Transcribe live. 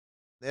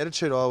The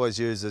attitude I always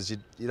use is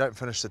you don't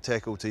finish the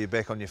tackle till you're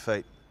back on your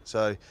feet.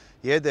 So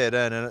you add that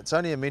in, and it's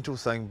only a mental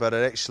thing, but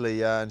it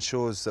actually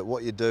ensures that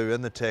what you do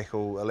in the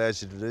tackle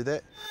allows you to do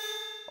that.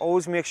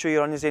 Always make sure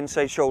you're on his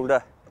inside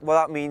shoulder. What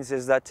that means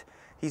is that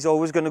he's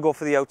always going to go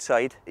for the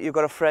outside. You've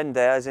got a friend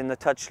there as in the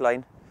touch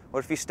line, or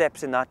if he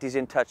steps in that, he's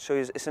in touch, so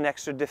it's an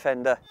extra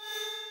defender.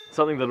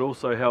 Something that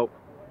also help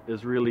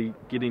is really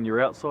getting your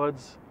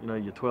outsides, you know,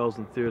 your 12s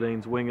and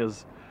 13s,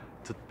 wingers,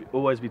 to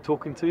always be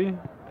talking to you,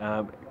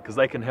 because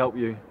they can help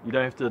you. You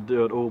don't have to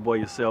do it all by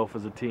yourself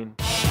as a 10.